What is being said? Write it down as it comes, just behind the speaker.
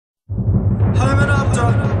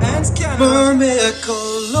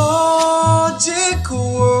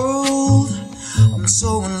Myrmecological world. I'm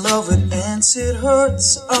so in love with ants, it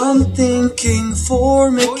hurts. I'm thinking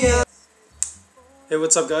formica. Hey,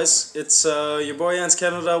 what's up guys? It's your boy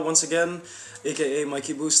AntsCanada once again, aka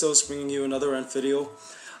Mikey Bustos, bringing you another ant video.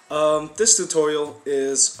 This tutorial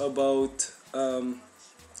is about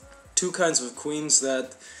two kinds of queens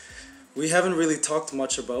that we haven't really talked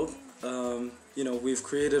much about. You know, we've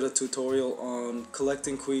created a tutorial on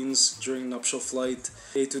collecting queens during nuptial flight,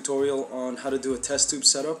 a tutorial on how to do a test tube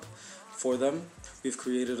setup for them. We've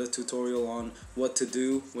created a tutorial on what to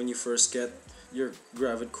do when you first get your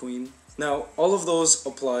gravid queen. Now, all of those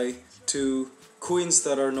apply to queens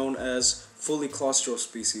that are known as fully claustral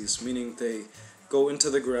species, meaning they go into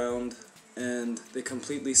the ground and they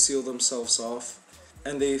completely seal themselves off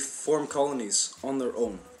and they form colonies on their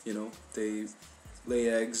own. You know, they lay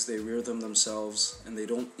eggs, they rear them themselves, and they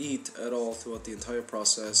don't eat at all throughout the entire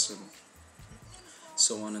process, and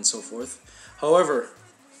so on and so forth. However,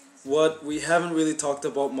 what we haven't really talked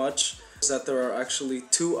about much is that there are actually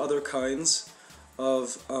two other kinds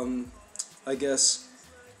of, I guess,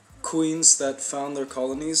 queens that found their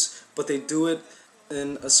colonies, but they do it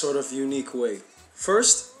in a sort of unique way.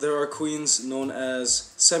 First, there are queens known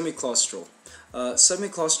as semi-claustral.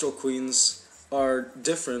 Semi-claustral queens are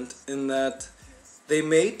different in that they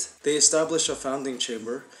mate, they establish a founding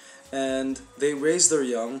chamber, and they raise their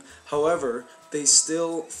young. However, they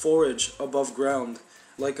still forage above ground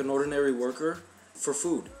like an ordinary worker for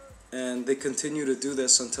food, and they continue to do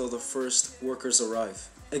this until the first workers arrive.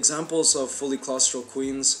 Examples of fully claustral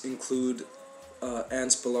queens include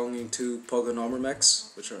ants belonging to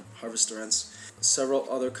Pogonomyrmex, which are harvester ants, several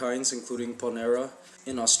other kinds including Ponera,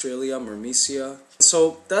 in Australia, Myrmecia.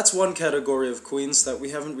 So that's one category of queens that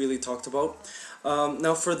we haven't really talked about.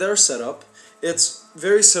 Now for their setup, it's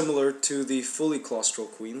very similar to the fully claustral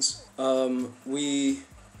queens. We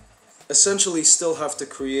essentially still have to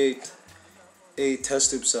create a test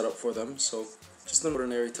tube setup for them, so just an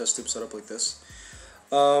ordinary test tube setup like this.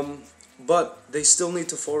 But they still need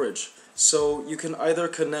to forage, so you can either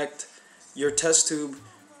connect your test tube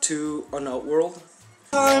to an outworld,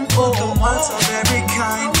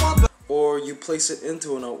 or you place it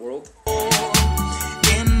into an outworld,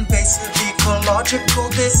 ecological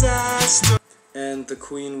disaster, and the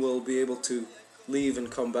queen will be able to leave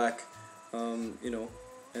and come back, you know,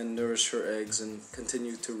 and nourish her eggs and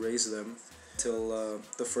continue to raise them till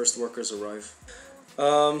the first workers arrive.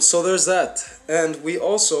 So there's that. And we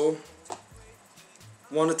also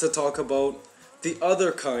wanted to talk about the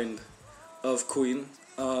other kind of queen.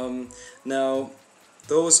 Now,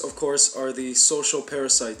 those of course are the social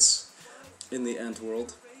parasites in the ant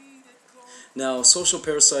world. Now, social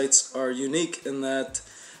parasites are unique in that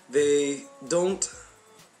they don't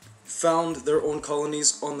found their own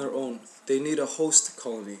colonies on their own. They need a host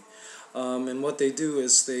colony. And what they do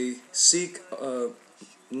is they seek a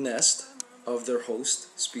nest of their host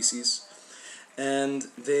species, and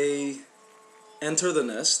they enter the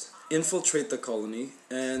nest, infiltrate the colony,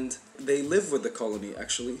 and they live with the colony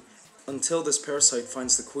actually until this parasite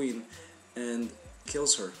finds the queen and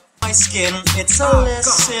kills her. My skin, it's a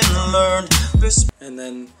lesson learned. And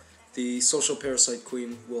then the social parasite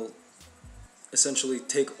queen will essentially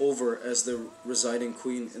take over as the residing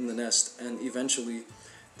queen in the nest, and eventually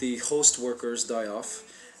the host workers die off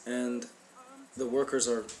and the workers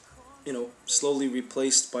are, you know, slowly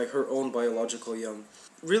replaced by her own biological young.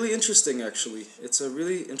 Really interesting actually. It's a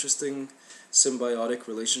really interesting symbiotic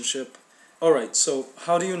relationship. Alright, so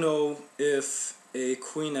how do you know if a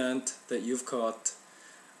queen ant that you've caught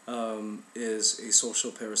is a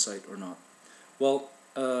social parasite or not? Well,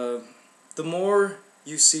 the more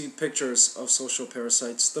you see pictures of social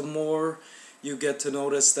parasites, the more you get to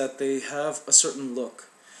notice that they have a certain look.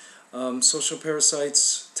 Social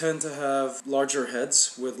parasites tend to have larger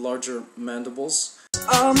heads with larger mandibles.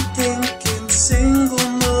 I'm thinking single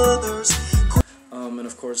mothers. And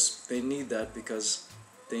of course they need that because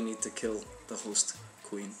they need to kill the host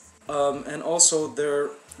queen. And also their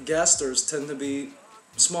gasters tend to be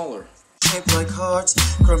smaller. Shaped like hearts,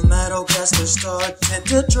 chromatogaster started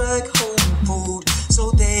to drag home food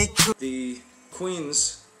so they could. The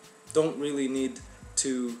queens don't really need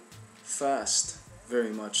to fast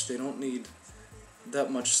very much. They don't need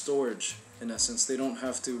that much storage in essence. They don't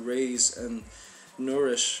have to raise and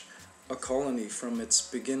nourish a colony from its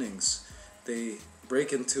beginnings. They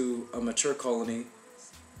break into a mature colony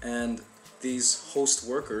and these host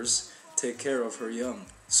workers take care of her young.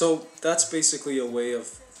 So that's basically a way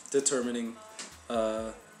of determining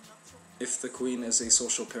if the queen is a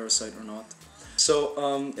social parasite or not. So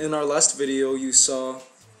in our last video you saw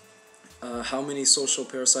how many social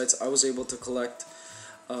parasites I was able to collect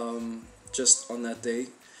just on that day.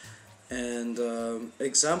 And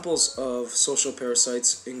examples of social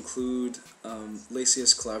parasites include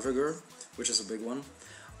Lasius claviger, which is a big one,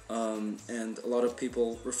 and a lot of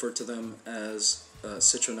people refer to them as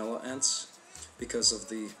citronella ants because of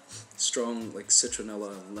the strong, like,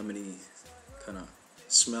 citronella lemony kind of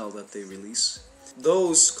smell that they release.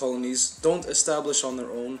 Those colonies don't establish on their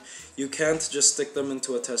own. You can't just stick them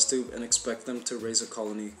into a test tube and expect them to raise a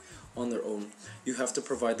colony on their own. You have to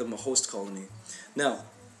provide them a host colony. Now,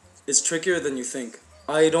 it's trickier than you think.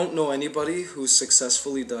 I don't know anybody who's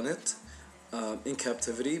successfully done it in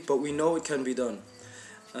captivity, but we know it can be done.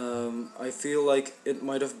 I feel like it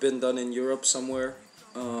might have been done in Europe somewhere,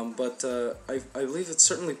 but I believe it's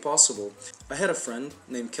certainly possible. I had a friend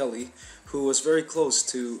named Kelly who was very close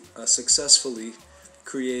to successfully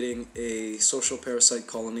creating a social parasite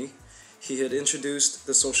colony. He had introduced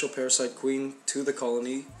the social parasite queen to the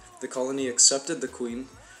colony. The colony accepted the queen,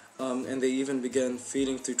 and they even began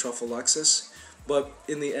feeding through trophallaxis. But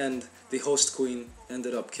in the end, the host queen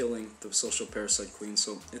ended up killing the social parasite queen,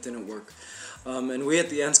 so it didn't work. And we at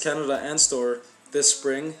the AntsCanada Ant Store this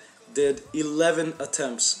spring did 11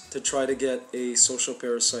 attempts to try to get a social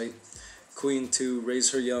parasite queen to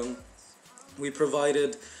raise her young. We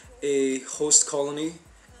provided a host colony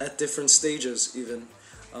at different stages even.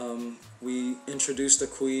 We introduced a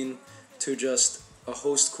queen to just a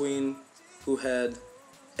host queen who had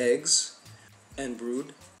eggs and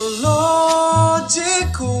brood.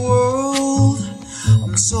 Logical world,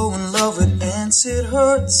 I'm so in love with ants, it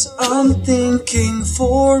hurts. I'm thinking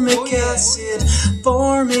formic acid,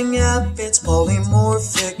 farming aphids,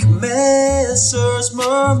 polymorphic messers,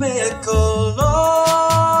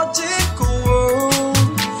 myrmecological world.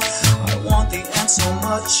 I want the ants so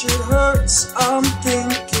much it hurts. I'm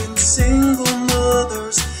thinking single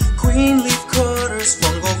mothers, queen leaf cutters,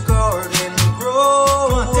 fungal garden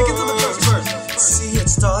growers. Take it to the first verse. See, it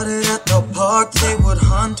started at the park. They would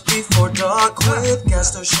hunt before dark with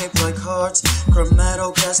gasters shaped like hearts.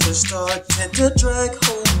 Chromatogaster started to drag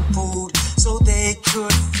home food so they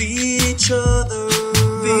could feed each other.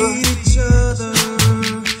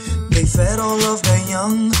 They fed all of their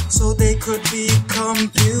young so they could become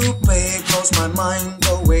pupae. Blows my mind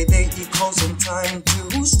the way they eat clothes in time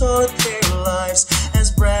to start their lives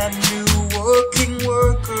as brand new working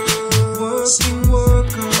workers.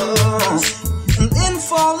 And in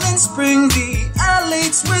fall and spring, the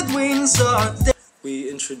alates with wings are dead. We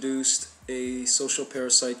introduced a social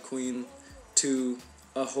parasite queen to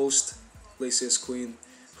a host Lasius queen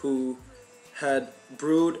who had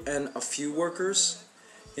brood and a few workers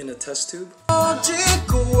in a test tube.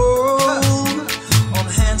 Logical world, on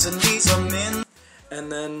hands and knees I'm in.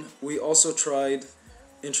 And then we also tried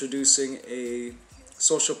introducing a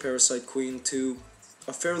social parasite queen to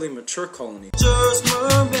a fairly mature colony. Just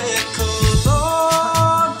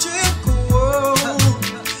myrmecological world.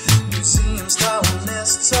 Museum style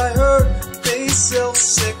nests, I heard they sell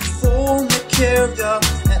sick formicaria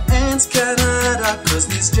at AntsCanada, cause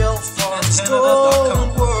these gel farms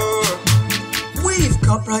don't work. We've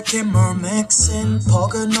got Brachymyrmexin,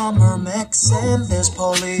 Pogonomyrmexin, there's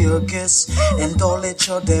Polyergus, and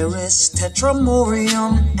Dolichoderus,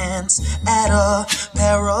 Tetramorium, ants, Atta,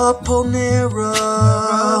 Paraponera.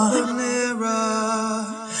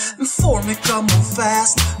 Formica move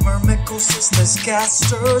fast, Myrmecocystis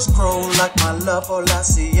gasters grow like my love,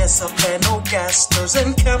 Olaceus, Aplenogasters,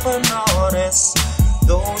 and Campanodus.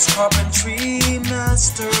 Those carpentry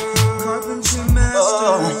masters.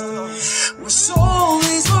 We're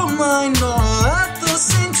soulies for mine all at the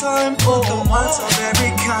same time. Oh, mine's of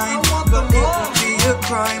every kind, but it would be a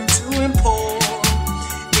crime to import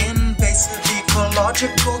invasive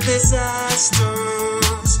ecological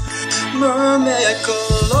disasters.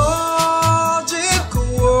 Myrmecological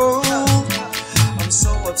world, I'm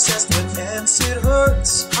so obsessed with ants it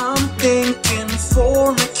hurts. I'm thinking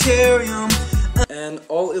formicarium. And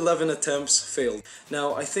all 11 attempts failed.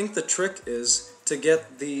 Now, I think the trick is to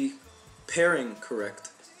get the pairing correct.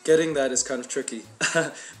 Getting that is kind of tricky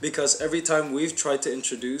because every time we've tried to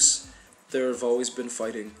introduce, there have always been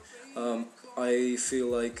fighting. I feel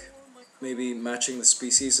like maybe matching the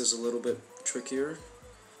species is a little bit trickier.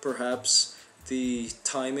 Perhaps the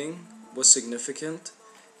timing was significant.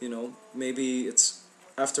 You know, maybe it's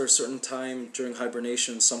after a certain time during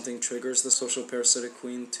hibernation, something triggers the social parasitic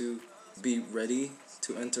queen to be ready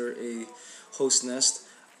to enter a host nest.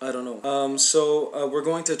 I don't know. So we're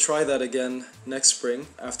going to try that again next spring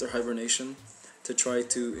after hibernation to try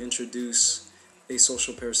to introduce a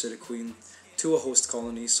social parasitic queen to a host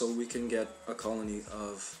colony so we can get a colony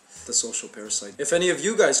of the social parasite. If any of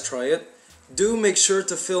you guys try it, do make sure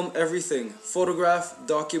to film everything. Photograph,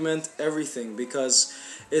 document everything, because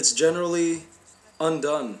it's generally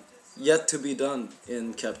undone, yet to be done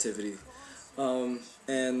in captivity.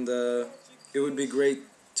 It would be great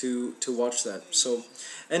to watch that. So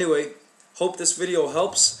anyway, hope this video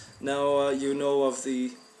helps. Now you know of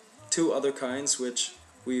the two other kinds which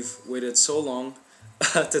we've waited so long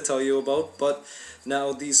to tell you about, but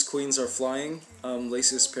now these queens are flying.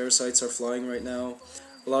 Lasius parasites are flying right now.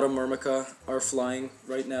 A lot of Myrmica are flying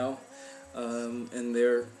right now, and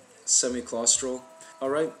they're semi-claustral.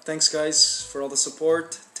 Alright, thanks guys for all the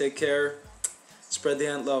support. Take care. Spread the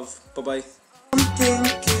ant love. Bye-bye. I'm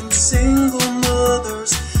thinking single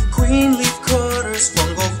mothers, queen leaf cutters,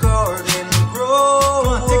 fungal garden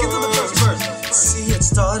grow. Take it to the first verse. See, it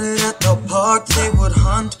started at the park. They would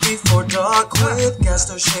hunt before dark with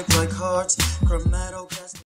gaster shaped like